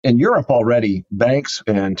In Europe already, banks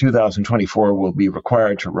in 2024 will be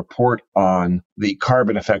required to report on the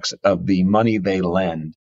carbon effects of the money they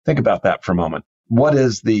lend. Think about that for a moment. What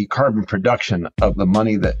is the carbon production of the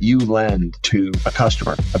money that you lend to a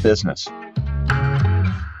customer, a business?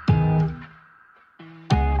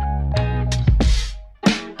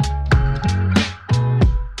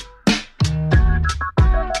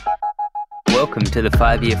 Welcome to the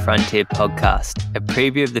 5-Year Frontier podcast, a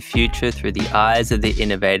preview of the future through the eyes of the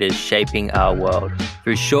innovators shaping our world.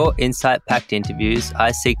 Through short, insight-packed interviews,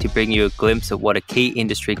 I seek to bring you a glimpse of what a key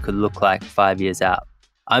industry could look like 5 years out.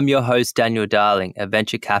 I'm your host, Daniel Darling, a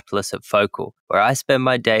venture capitalist at Focal, where I spend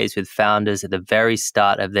my days with founders at the very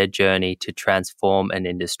start of their journey to transform an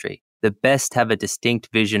industry. The best have a distinct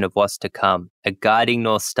vision of what's to come, a guiding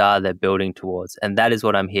North Star they're building towards, and that is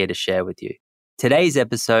what I'm here to share with you. Today's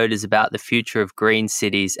episode is about the future of green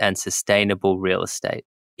cities and sustainable real estate.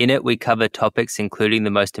 In it, we cover topics including the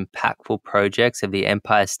most impactful projects of the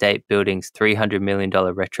Empire State Building's $300 million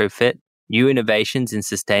retrofit, new innovations in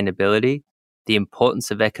sustainability, the importance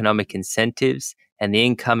of economic incentives, and the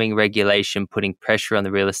incoming regulation putting pressure on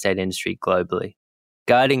the real estate industry globally.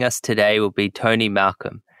 Guiding us today will be Tony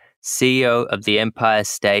Malkin, CEO of the Empire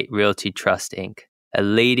State Realty Trust, Inc., a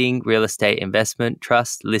leading real estate investment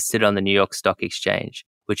trust listed on the New York Stock Exchange,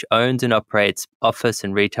 which owns and operates office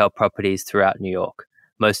and retail properties throughout New York,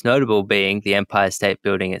 most notable being the Empire State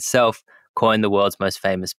Building itself, coined the world's most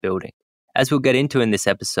famous building. As we'll get into in this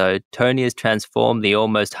episode, Tony has transformed the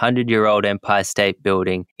almost 100-year-old Empire State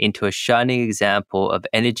Building into a shining example of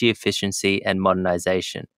energy efficiency and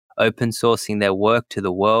modernization, open sourcing their work to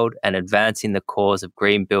the world and advancing the cause of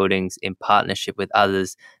green buildings in partnership with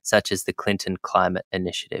others such as the Clinton Climate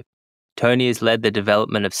Initiative. Tony has led the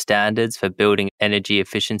development of standards for building energy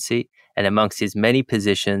efficiency, and amongst his many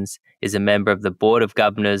positions is a member of the Board of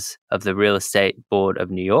Governors of the Real Estate Board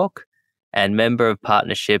of New York and member of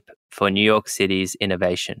Partnership for New York City's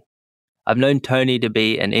Innovation. I've known Tony to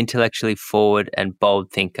be an intellectually forward and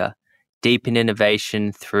bold thinker, deep in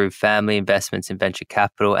innovation through family investments in venture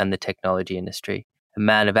capital and the technology industry. A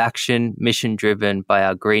man of action, mission-driven by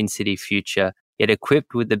our green city future, yet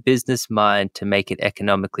equipped with the business mind to make it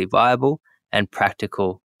economically viable and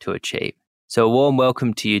practical to achieve. So a warm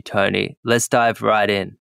welcome to you, Tony. Let's dive right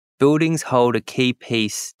in. Buildings hold a key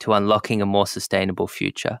piece to unlocking a more sustainable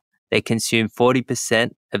future. They consume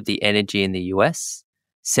 40% of the energy in the US,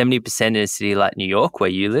 70% in a city like New York, where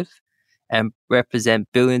you live, and represent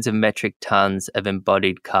billions of metric tons of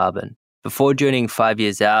embodied carbon. Before journeying 5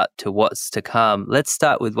 years out to what's to come, let's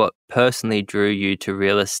start with what personally drew you to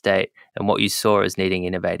real estate and what you saw as needing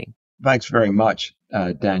innovating. Thanks very much,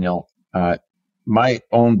 Daniel. My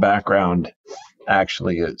own background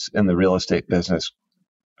actually is in the real estate business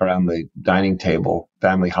around the dining table,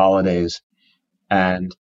 family holidays,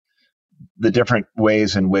 and the different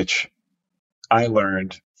ways in which I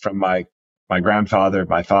learned from my grandfather,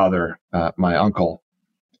 my father, my uncle.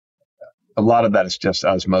 A lot of that is just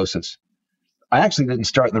osmosis. I actually didn't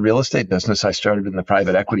start in the real estate business. I started in the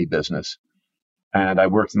private equity business. And I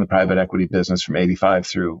worked in the private equity business from 85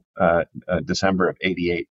 through December of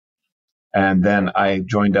 88. And then I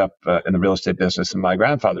joined up in the real estate business, and my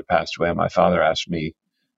grandfather passed away, and my father asked me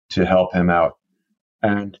to help him out.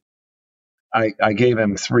 And I gave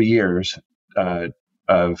him 3 years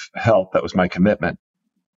of help. That was my commitment.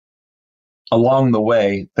 Along the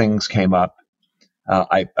way, things came up.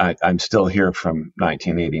 I'm still here from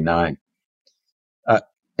 1989.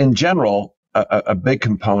 In general, a big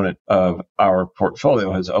component of our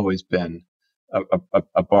portfolio has always been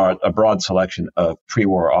a broad selection of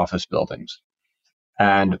pre-war office buildings.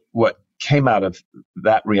 And what came out of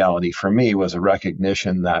that reality for me was a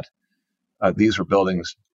recognition that these were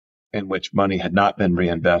buildings in which money had not been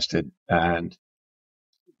reinvested and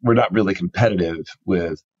were not really competitive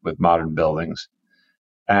with modern buildings.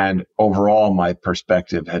 And overall, my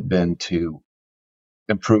perspective had been to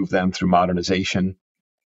improve them through modernization,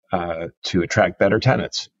 to attract better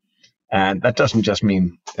tenants. And that doesn't just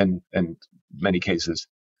mean, in many cases,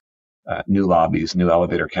 new lobbies, new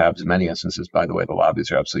elevator cabs. In many instances, by the way, the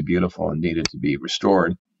lobbies are absolutely beautiful and needed to be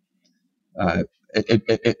restored.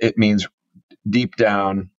 It means deep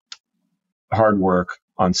down hard work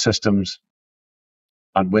on systems,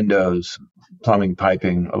 on windows, plumbing,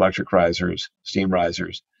 piping, electric risers, steam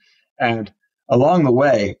risers. And along the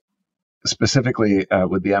way, specifically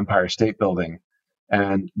with the Empire State Building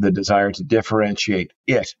and the desire to differentiate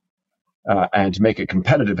it and to make it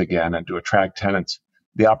competitive again and to attract tenants,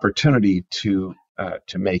 the opportunity to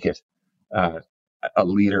make it a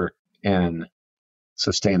leader in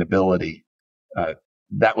sustainability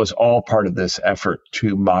that was all part of this effort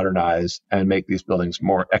to modernize and make these buildings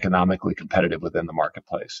more economically competitive within the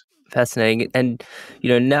marketplace. Fascinating. And,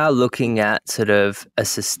 now looking at sort of a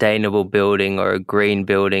sustainable building or a green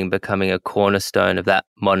building becoming a cornerstone of that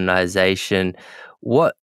modernization,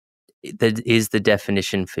 what is the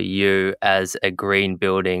definition for you as a green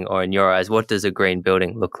building, or in your eyes, what does a green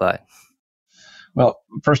building look like? Well,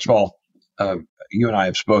 first of all, you and I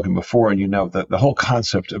have spoken before, and you know that the whole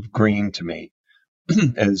concept of green to me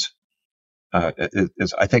is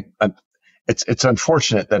I think it's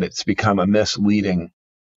unfortunate that it's become a misleading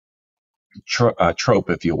trope,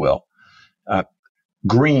 if you will.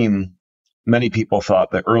 Green, many people thought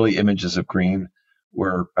the early images of green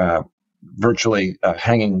were virtually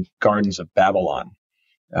hanging gardens of Babylon.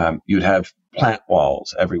 You'd have plant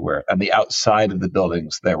walls everywhere, and the outside of the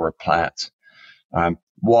buildings there were plants,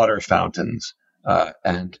 water fountains,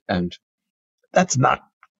 and that's not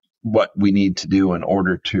what we need to do in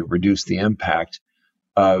order to reduce the impact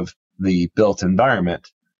of the built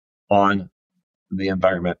environment on the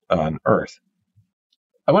environment on Earth.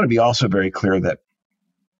 I want to be also very clear that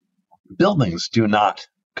buildings do not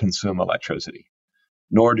consume electricity,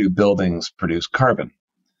 nor do buildings produce carbon.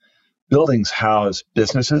 Buildings house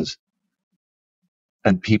businesses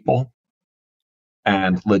and people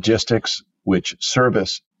and logistics which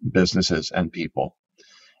service businesses and people.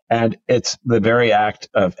 And it's the very act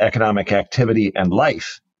of economic activity and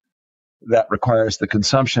life that requires the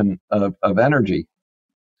consumption of energy.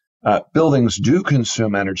 Buildings do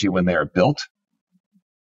consume energy when they are built.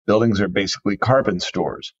 Buildings are basically carbon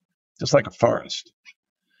stores, just like a forest.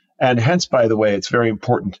 And hence, by the way, it's very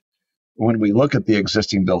important when we look at the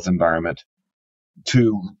existing built environment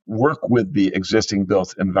to work with the existing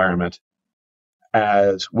built environment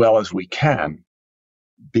as well as we can,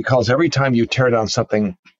 because every time you tear down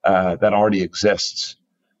something that already exists,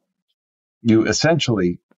 you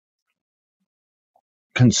essentially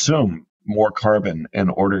consume more carbon in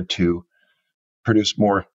order to produce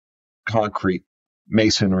more concrete,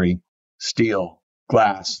 masonry, steel,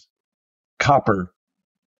 glass, copper,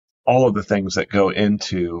 all of the things that go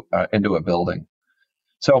into a building.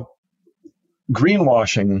 So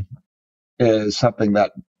greenwashing is something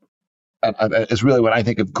that is really, when I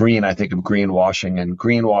think of green, I think of greenwashing, and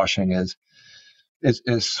greenwashing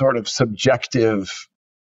is sort of subjective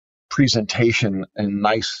presentation in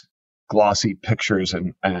nice glossy pictures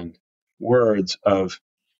and words of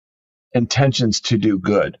intentions to do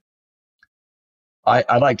good.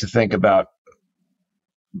 I like to think about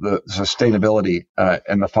the sustainability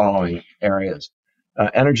in the following areas.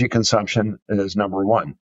 Energy consumption is number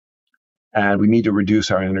one, and we need to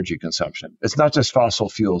reduce our energy consumption. It's not just fossil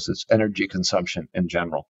fuels, it's energy consumption in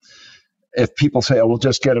general. If people say, oh, we'll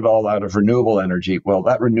just get it all out of renewable energy, well,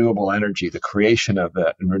 that renewable energy, the creation of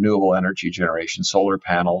that and renewable energy generation, solar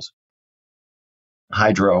panels,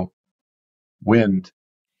 hydro, wind,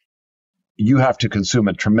 you have to consume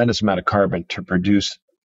a tremendous amount of carbon to produce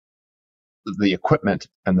the equipment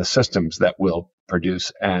and the systems that will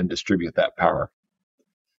produce and distribute that power.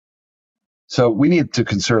 So we need to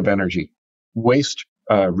conserve energy. Waste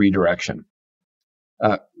redirection.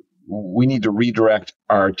 We need to redirect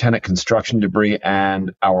our tenant construction debris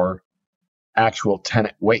and our actual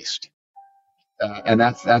tenant waste, and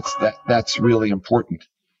that's really important.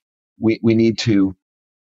 We need to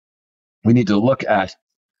look at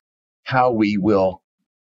how we will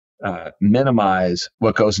minimize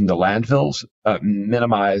what goes into landfills,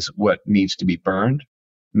 minimize what needs to be burned,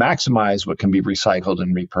 maximize what can be recycled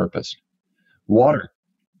and repurposed. Water.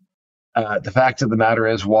 The fact of the matter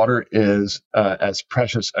is, water is as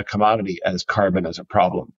precious a commodity as carbon is a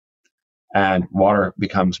problem. And water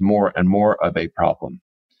becomes more and more of a problem.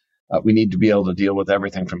 We need to be able to deal with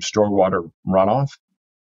everything from stormwater runoff,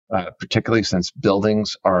 particularly since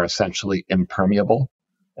buildings are essentially impermeable,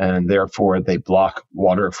 and therefore they block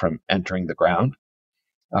water from entering the ground.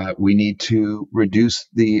 We need to reduce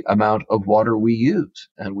the amount of water we use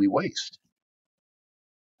and we waste.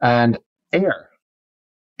 And air.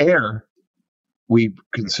 Air, we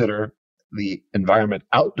consider the environment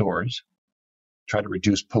outdoors, try to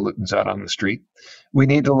reduce pollutants out on the street. We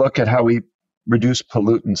need to look at how we reduce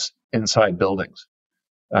pollutants inside buildings.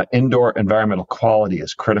 Indoor environmental quality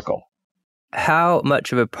is critical. How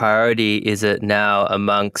much of a priority is it now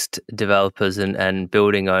amongst developers and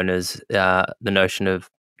building owners, the notion of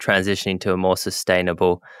transitioning to a more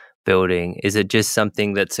sustainable building? Is it just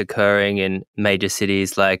something that's occurring in major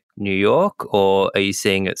cities like New York, or are you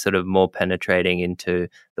seeing it sort of more penetrating into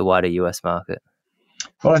the wider US market?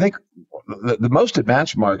 Well, I think the most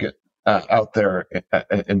advanced market out there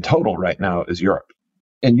in total right now is Europe.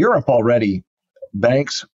 In Europe already,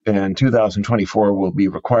 banks in 2024 will be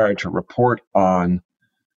required to report on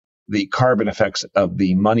the carbon effects of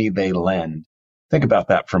the money they lend. Think about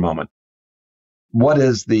that for a moment. What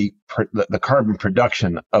is the carbon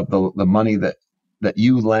production of the money that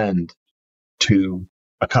you lend to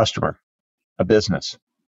a customer, a business?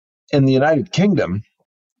 In the United Kingdom,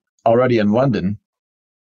 already in London,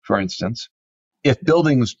 for instance, if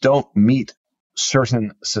buildings don't meet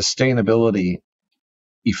certain sustainability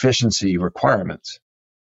efficiency requirements,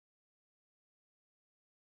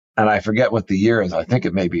 and I forget what the year is, I think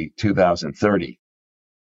it may be 2030,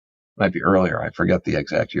 might be earlier, I forget the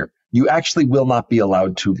exact year, you actually will not be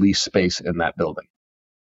allowed to lease space in that building.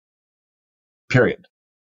 Period.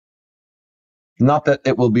 Not that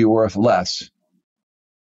it will be worth less.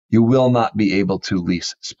 You will not be able to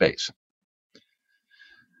lease space.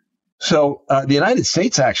 So the United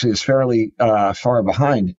States actually is fairly far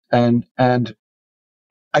behind, and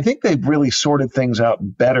I think they've really sorted things out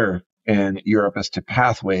better in Europe as to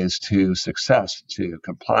pathways to success, to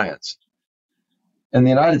compliance. In the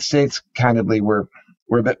United States, candidly, we're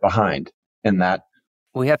a bit behind in that.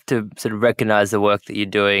 We have to sort of recognize the work that you're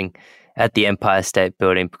doing at the Empire State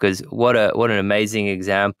Building, because what an amazing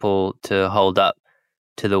example to hold up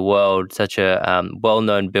to the world, such a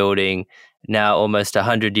well-known building, now almost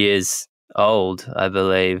 100 years old, I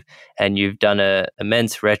believe, and you've done an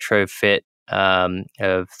immense retrofit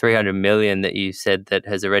of 300 million that you said that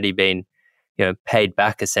has already been paid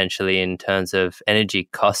back essentially in terms of energy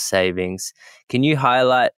cost savings. Can you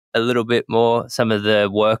highlight a little bit more some of the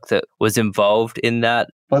work that was involved in that?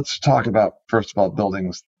 Let's talk about, first of all,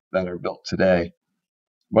 buildings that are built today.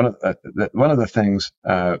 One of the things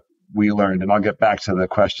we learned, and I'll get back to the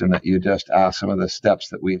question that you just asked, some of the steps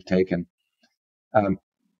that we've taken. One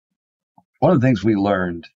of the things we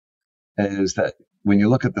learned is that when you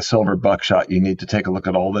look at the silver buckshot, you need to take a look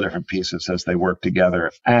at all the different pieces as they work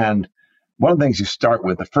together. And one of the things you start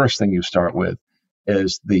with, the first thing you start with,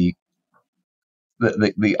 is the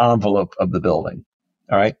envelope of the building.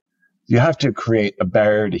 All right. You have to create a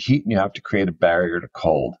barrier to heat, and you have to create a barrier to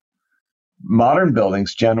cold. Modern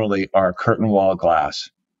buildings generally are curtain wall glass.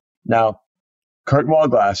 Now, curtain wall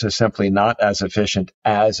glass is simply not as efficient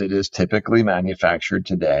as it is typically manufactured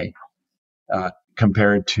today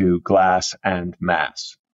compared to glass and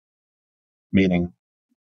mass, meaning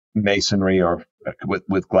masonry or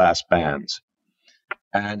with glass bands.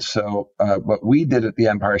 And so what we did at the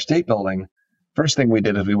Empire State Building, first thing we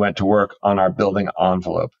did is we went to work on our building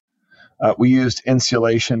envelope. We used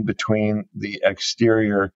insulation between the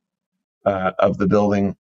exterior of the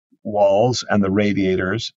building walls and the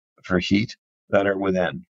radiators for heat that are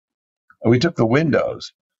within. We took the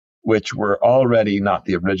windows, which were already not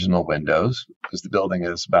the original windows, because the building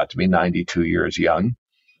is about to be 92 years young.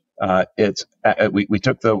 We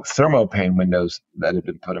took the thermopane windows that had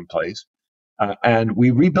been put in place, and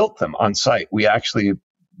we rebuilt them on site. We actually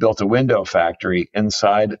built a window factory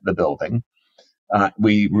inside the building.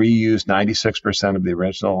 We reused 96% of the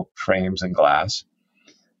original frames and glass,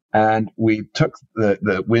 and we took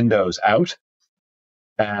the windows out,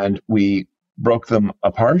 and we broke them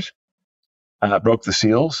apart, broke the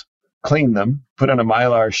seals, cleaned them, put on a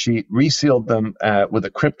mylar sheet, resealed them with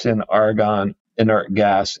a krypton argon inert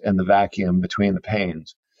gas in the vacuum between the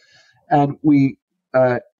panes. And we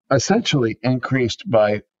essentially increased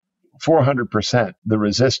by 400% the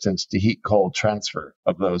resistance to heat-cold transfer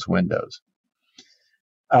of those windows.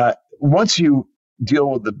 Once you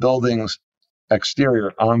deal with the building's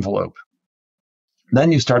exterior envelope,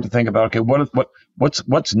 then you start to think about, okay,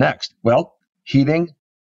 what's next? Well, heating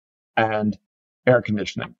and air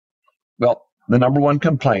conditioning. Well, the number one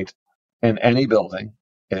complaint in any building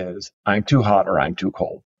is I'm too hot or I'm too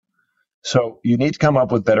cold. So you need to come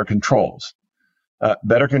up with better controls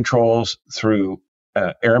through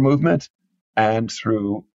air movement and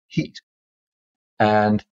through heat.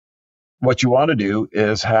 And what you want to do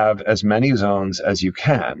is have as many zones as you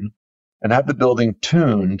can and have the building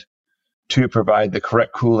tuned to provide the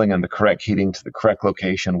correct cooling and the correct heating to the correct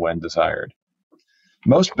location when desired.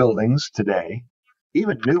 Most buildings today,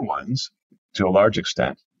 even new ones to a large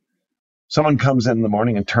extent, someone comes in the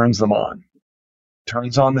morning and turns them on,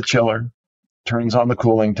 turns on the chiller, turns on the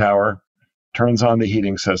cooling tower, turns on the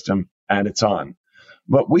heating system, and it's on.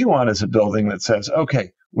 What we want is a building that says,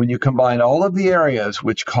 okay, when you combine all of the areas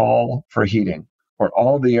which call for heating or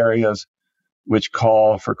all the areas which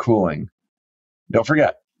call for cooling, don't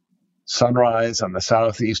forget, sunrise on the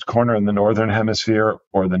southeast corner in the northern hemisphere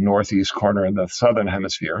or the northeast corner in the southern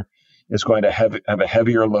hemisphere is going to have a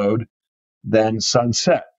heavier load than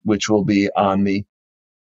sunset, which will be on the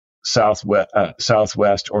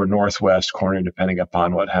southwest or northwest corner, depending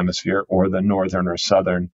upon what hemisphere, or the northern or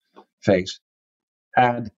southern face.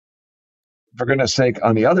 And for goodness sake,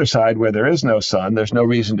 on the other side, where there is no sun, there's no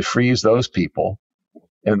reason to freeze those people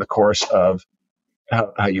in the course of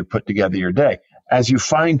how you put together your day. As you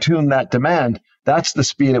fine tune that demand, that's the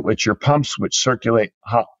speed at which your pumps, which circulate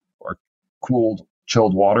hot or cooled,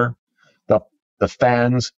 chilled water, the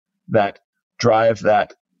fans that drive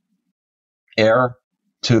that air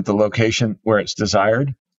to the location where it's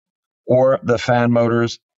desired, or the fan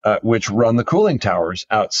motors which run the cooling towers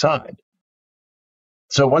outside.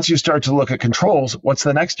 So once you start to look at controls, what's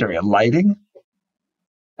the next area? Lighting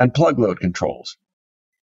and plug load controls.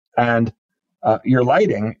 And your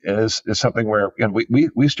lighting is something where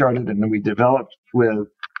we started and we developed with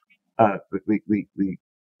the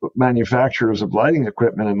manufacturers of lighting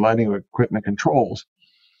equipment and lighting equipment controls.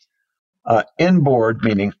 Inboard,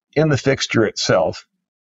 meaning in the fixture itself,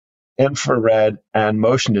 infrared and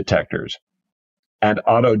motion detectors, and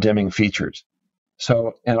auto dimming features.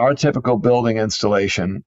 So in our typical building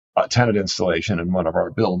installation, tenant installation in one of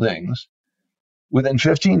our buildings, within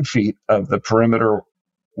 15 feet of the perimeter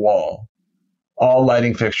wall, all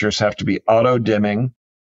lighting fixtures have to be auto dimming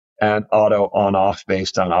and auto on off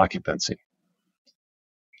based on occupancy.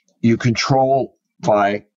 You control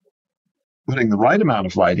by putting the right amount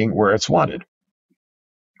of lighting where it's wanted.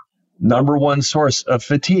 Number one source of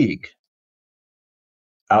fatigue,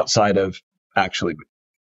 outside of actually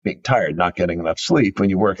being tired, not getting enough sleep, when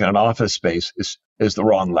you work in an office space, is the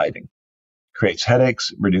wrong lighting. Creates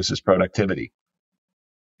headaches, reduces productivity.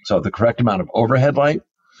 So the correct amount of overhead light,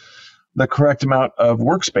 the correct amount of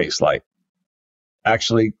workspace light,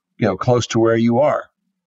 actually, close to where you are,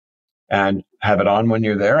 and have it on when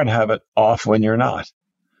you're there and have it off when you're not.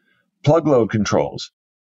 Plug load controls.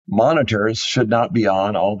 Monitors should not be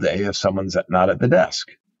on all day if someone's not at the desk.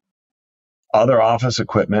 Other office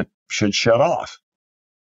equipment should shut off.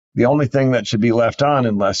 The only thing that should be left on,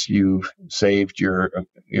 unless you've saved your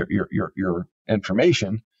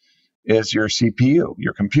information, is your CPU,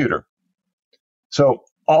 your computer. So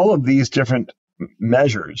all of these different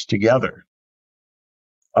measures together,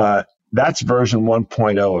 that's version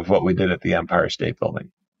 1.0 of what we did at the Empire State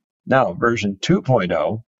Building. Now, version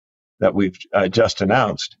 2.0 that we've just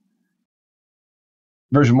announced,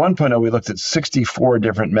 version 1.0, we looked at 64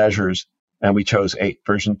 different measures and we chose 8.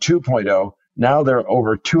 Version 2.0, now there are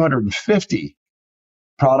over 250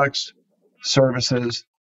 products, services,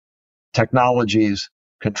 technologies,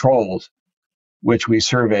 controls, which we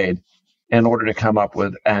surveyed in order to come up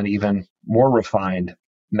with an even more refined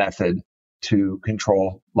method to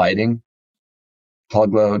control lighting,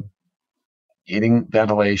 plug load, heating,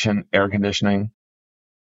 ventilation, air conditioning,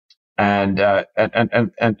 and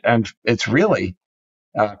it's really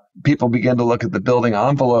people begin to look at the building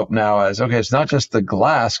envelope now as, okay, it's not just the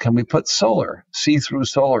glass. Can we put solar, see-through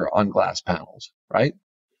solar on glass panels, right?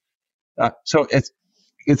 So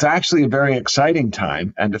it's actually a very exciting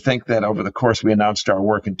time. And to think that over the course, we announced our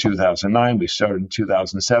work in 2009, we started in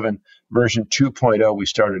 2007, version 2.0, we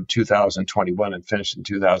started in 2021 and finished in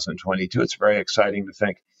 2022. It's very exciting to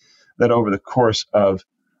think that over the course of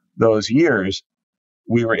those years,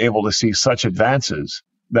 we were able to see such advances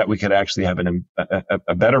that we could actually have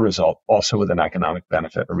a better result, also with an economic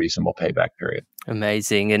benefit, a reasonable payback period.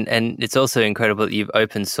 Amazing. And it's also incredible that you've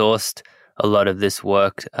open sourced a lot of this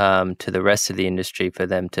work to the rest of the industry for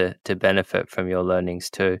them to benefit from your learnings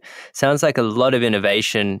too. Sounds like a lot of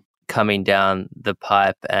innovation coming down the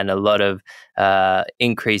pipe and a lot of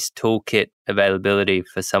increased toolkit availability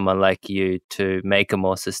for someone like you to make a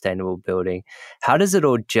more sustainable building. How does it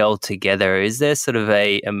all gel together? Is there sort of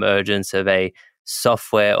a emergence of a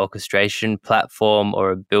software orchestration platform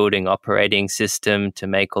or a building operating system to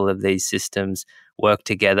make all of these systems work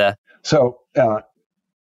together? So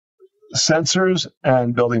sensors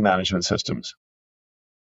and building management systems.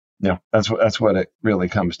 That's what it really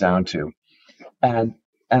comes down to. And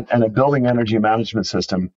a building energy management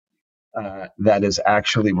system that is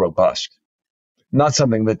actually robust. Not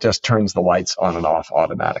something that just turns the lights on and off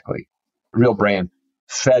automatically. Real brain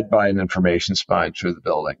fed by an information spine through the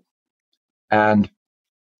building. And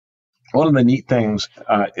one of the neat things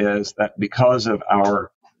is that because of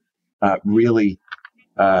our really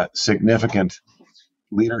significant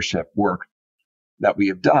leadership work that we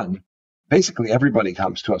have done, basically everybody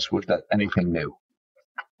comes to us with anything new.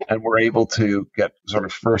 And we're able to get sort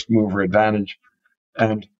of first mover advantage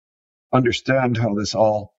and understand how this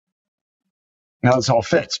all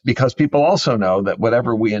fits, because people also know that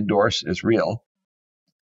whatever we endorse is real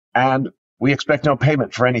and we expect no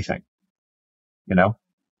payment for anything.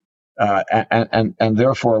 And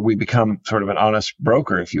therefore we become sort of an honest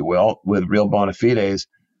broker, if you will, with real bona fides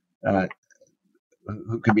uh,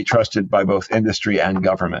 who can be trusted by both industry and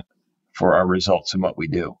government for our results and what we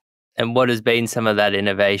do. And what has been some of that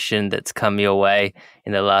innovation that's come your way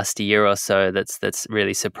in the last year or so that's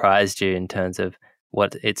really surprised you in terms of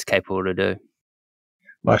what it's capable to do?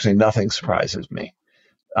 Well, actually, nothing surprises me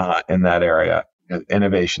in that area.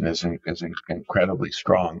 Innovation is incredibly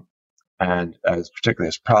strong, and particularly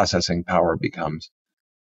as processing power becomes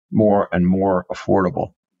more and more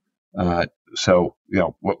affordable. So,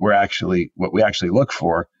 what we actually look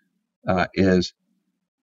for is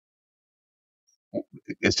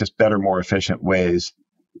just better, more efficient ways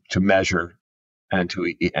to measure and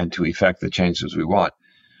to effect the changes we want.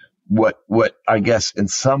 What I guess in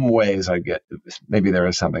some ways I get, maybe there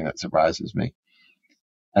is something that surprises me,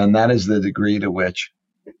 and that is the degree to which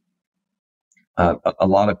a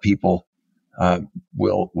lot of people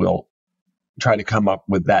will try to come up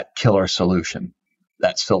with that killer solution,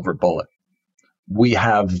 that silver bullet. We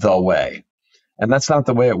have the way, and that's not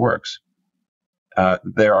the way it works.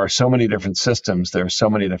 There are so many different systems. There are so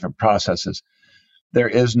many different processes. There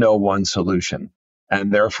is no one solution.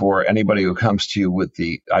 And therefore, anybody who comes to you with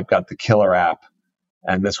I've got the killer app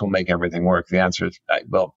and this will make everything work, the answer is,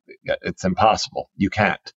 well, it's impossible. You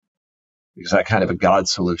can't, because that kind of a God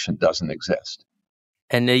solution doesn't exist.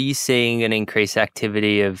 And are you seeing an increased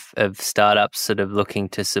activity of startups sort of looking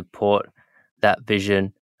to support that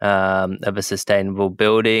vision of a sustainable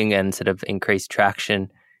building and sort of increased traction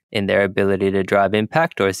in their ability to drive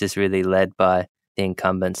impact, or is this really led by the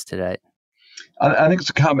incumbents to date? I think it's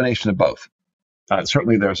a combination of both.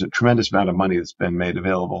 Certainly, there's a tremendous amount of money that's been made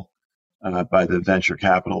available by the venture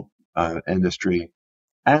capital industry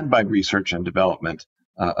and by research and development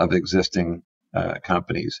of existing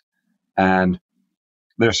companies. And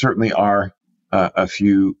there certainly are a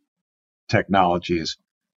few technologies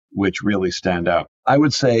which really stand out. I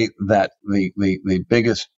would say that the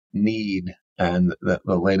biggest need and the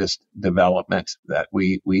latest development that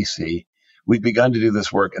we see, we've begun to do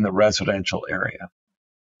this work in the residential area.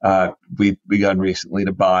 We've begun recently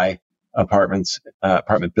to buy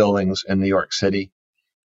apartment buildings in New York City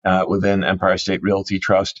within Empire State Realty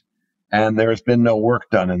Trust. And there has been no work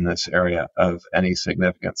done in this area of any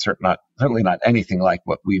significance, certainly not anything like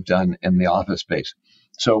what we've done in the office space.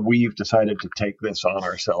 So we've decided to take this on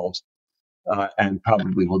ourselves, and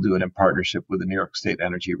probably we'll do it in partnership with the New York State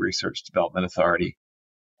Energy Research Development Authority.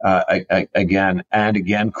 Again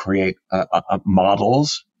create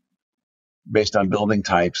models based on building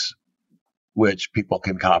types, which people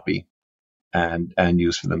can copy and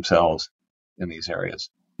use for themselves in these areas.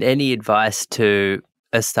 Any advice to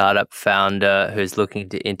a startup founder who's looking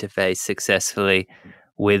to interface successfully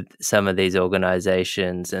with some of these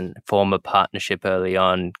organizations and form a partnership early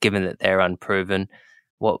on, given that they're unproven?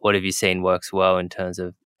 What have you seen works well in terms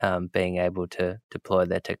of being able to deploy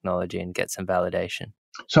their technology and get some validation?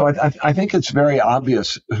 So I think it's very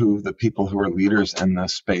obvious who the people who are leaders in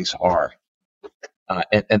this space are.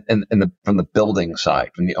 From the building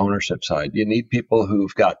side, from the ownership side, you need people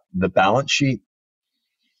who've got the balance sheet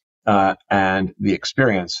and the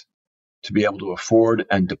experience to be able to afford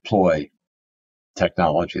and deploy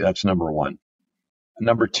technology. That's number one.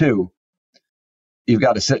 Number two, you've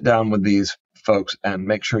got to sit down with these folks and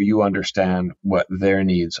make sure you understand what their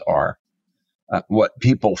needs are. What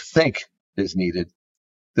people think is needed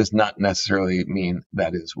does not necessarily mean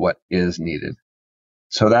that is what is needed.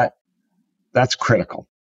 So that's critical.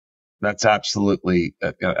 That's absolutely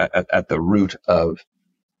at the root of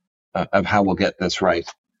how we'll get this right.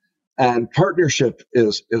 And partnership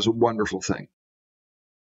is a wonderful thing.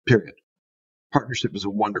 Period. Partnership is a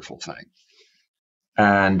wonderful thing.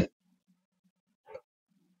 And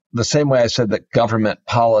the same way I said that government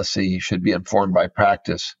policy should be informed by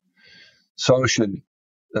practice, so should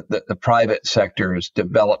the private sector's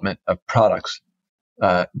development of products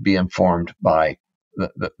be informed by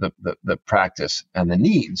the practice and the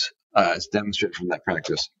needs as demonstrated from that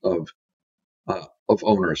practice of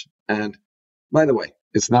owners. And by the way,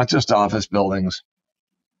 it's not just office buildings.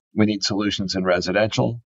 We need solutions in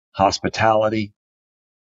residential, hospitality,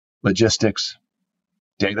 logistics,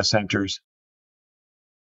 data centers.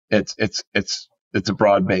 It's a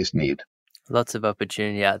broad-based need. Lots of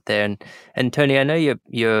opportunity out there. And Tony, I know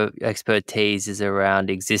your expertise is around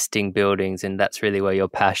existing buildings, and that's really where your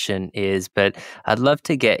passion is. But I'd love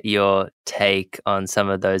to get your take on some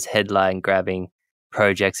of those headline-grabbing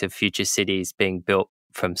projects of future cities being built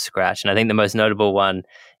from scratch. And I think the most notable one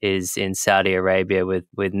is in Saudi Arabia with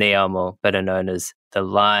NEOM, or better known as The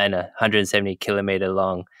Line, a 170-kilometer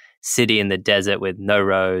long city in the desert with no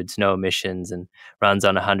roads, no emissions, and runs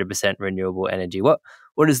on 100% renewable energy. What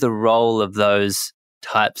is the role of those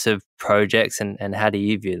types of projects, and how do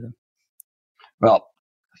you view them? Well,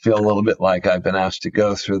 I feel a little bit like I've been asked to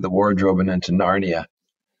go through the wardrobe and into Narnia.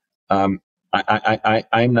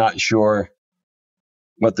 I'm not sure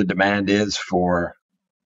what the demand is for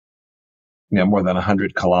more than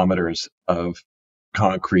 100 kilometers of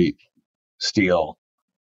concrete, steel,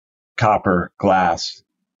 copper, glass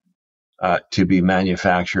to be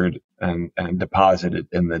manufactured and deposited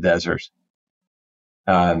in the desert.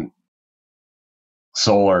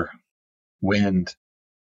 Solar, wind,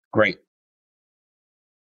 great.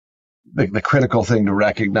 The critical thing to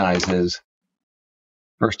recognize is,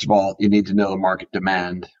 first of all, you need to know the market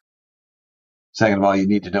demand. Second of all, you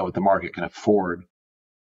need to know what the market can afford.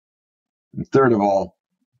 And third of all,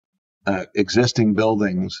 existing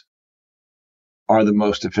buildings are the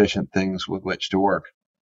most efficient things with which to work.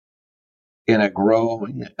 In a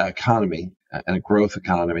growing economy, and a growth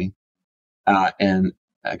economy, and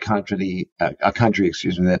a country,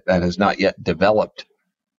 that has not yet developed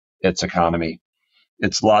its economy,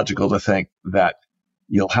 it's logical to think that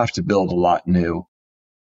you'll have to build a lot new,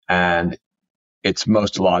 and it's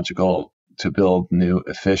most logical to build new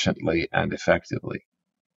efficiently and effectively.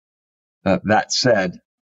 That said,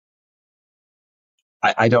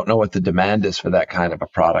 I don't know what the demand is for that kind of a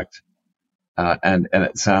product, and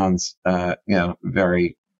it sounds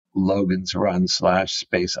very Logan's Run /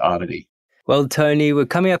 Space Oddity. Well, Tony, we're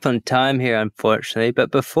coming up on time here, unfortunately, but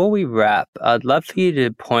before we wrap, I'd love for you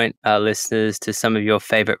to point our listeners to some of your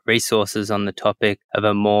favorite resources on the topic of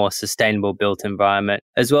a more sustainable built environment,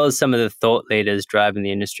 as well as some of the thought leaders driving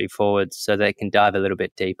the industry forward so they can dive a little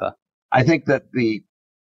bit deeper. I think that the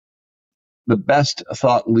best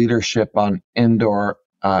thought leadership on indoor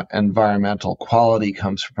environmental quality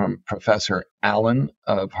comes from Professor Allen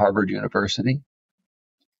of Harvard University.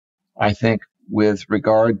 I think with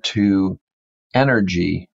regard to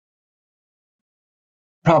energy,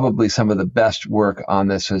 probably some of the best work on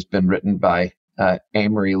this has been written by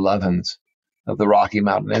Amory Levins of the Rocky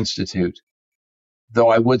Mountain Institute. Though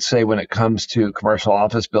I would say when it comes to commercial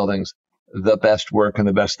office buildings, the best work and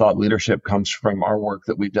the best thought leadership comes from our work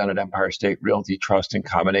that we've done at Empire State Realty Trust in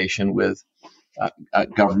combination with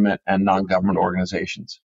government and non-government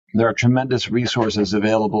organizations. There are tremendous resources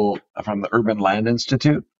available from the Urban Land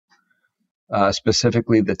Institute,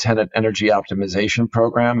 specifically the Tenant Energy Optimization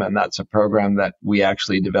Program, and that's a program that we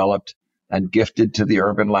actually developed and gifted to the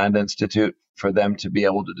Urban Land Institute for them to be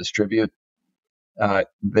able to distribute.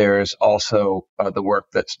 There's also the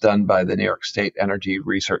work that's done by the New York State Energy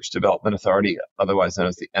Research Development Authority, otherwise known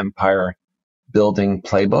as the Empire Building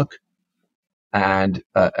Playbook, and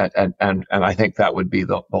I think that would be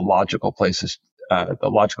the logical places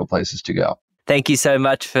to go. Thank you so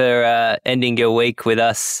much for ending your week with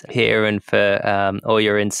us here and for all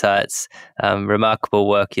your insights. Remarkable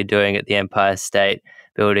work you're doing at the Empire State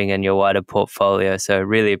Building and your wider portfolio. So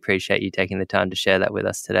really appreciate you taking the time to share that with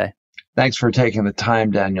us today. Thanks for taking the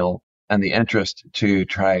time, Daniel, and the interest to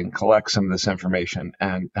try and collect some of this information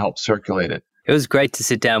and help circulate it. It was great to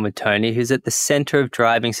sit down with Tony, who's at the center of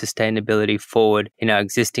driving sustainability forward in our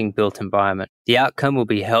existing built environment. The outcome will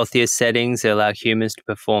be healthier settings that allow humans to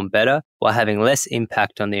perform better while having less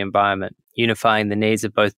impact on the environment, unifying the needs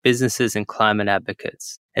of both businesses and climate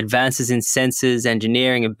advocates. Advances in sensors,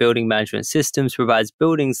 engineering, and building management systems provides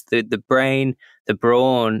buildings the brain, the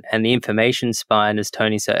brawn, and the information spine, as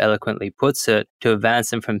Tony so eloquently puts it, to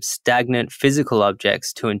advance them from stagnant physical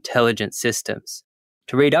objects to intelligent systems.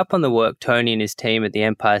 To read up on the work Tony and his team at the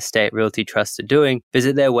Empire State Realty Trust are doing,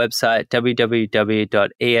 visit their website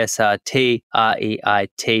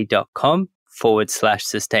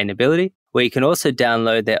www.esrtreit.com/sustainability, where you can also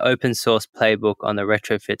download their open source playbook on the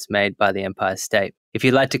retrofits made by the Empire State. If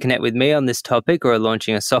you'd like to connect with me on this topic or are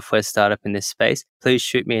launching a software startup in this space, please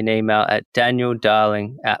shoot me an email at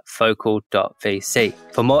danieldarling@focal.vc.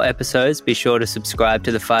 For more episodes, be sure to subscribe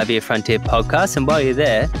to the 5-Year Frontier podcast, and while you're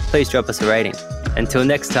there, please drop us a rating. Until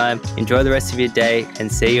next time, enjoy the rest of your day and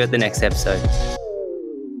see you at the next episode.